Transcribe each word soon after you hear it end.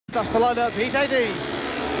That's the lineup, Heat AD.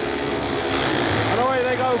 And away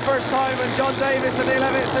they go, first time, and John Davis and Neil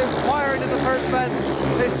Evitts who fire into the first bend.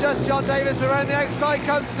 It's just John Davis, but around the outside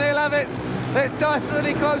comes Neil Evitts. It's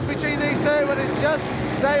definitely close between these two, but it's just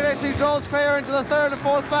Davis who draws clear into the third and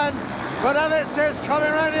fourth bend. But Evitts is coming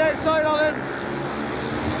around the outside of him.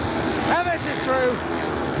 Evitts is through.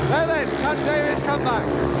 Now then, can Davis come back?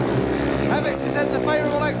 Evitts is in the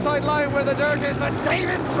favourable outside line where the dirt is, but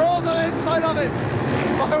Davis throws him inside of it.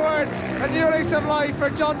 My word, a new lease of life for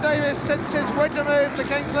John Davis since his winter move to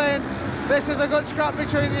Kings Lynn. This is a good scrap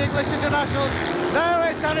between the English internationals. Now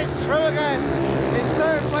it's through again. In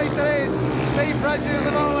third place it is Steve Regeling at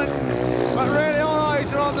the moment, but really all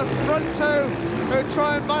eyes are on the front two who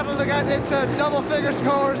try and battle to get into double figure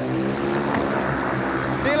scores.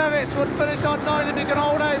 Neil Evitts would finish on 9 if he can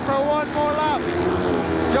hold out for one more lap.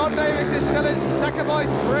 John Davis is still in second place,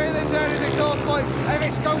 breathing down his exhaust pipe.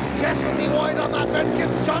 Evitts goes desperately wide on that bend,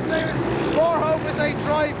 gives John Davis more hope as they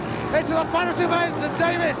drive into the final two bends, and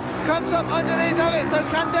Davis comes up underneath Evitts. So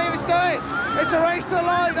can Davis do it? It's a race to the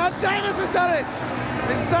line, and Davis has done it!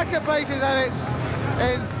 In second place is Evitts.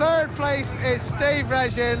 In third place is Steve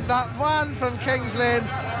Regeling. That man from Kings Lynn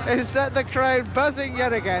has set the crowd buzzing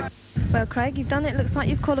yet again. Well, Craig, you've done it. Looks like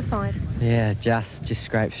you've qualified. Yeah, just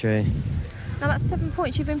scraped through. Now that's 7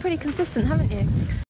 points. You've been pretty consistent, haven't you?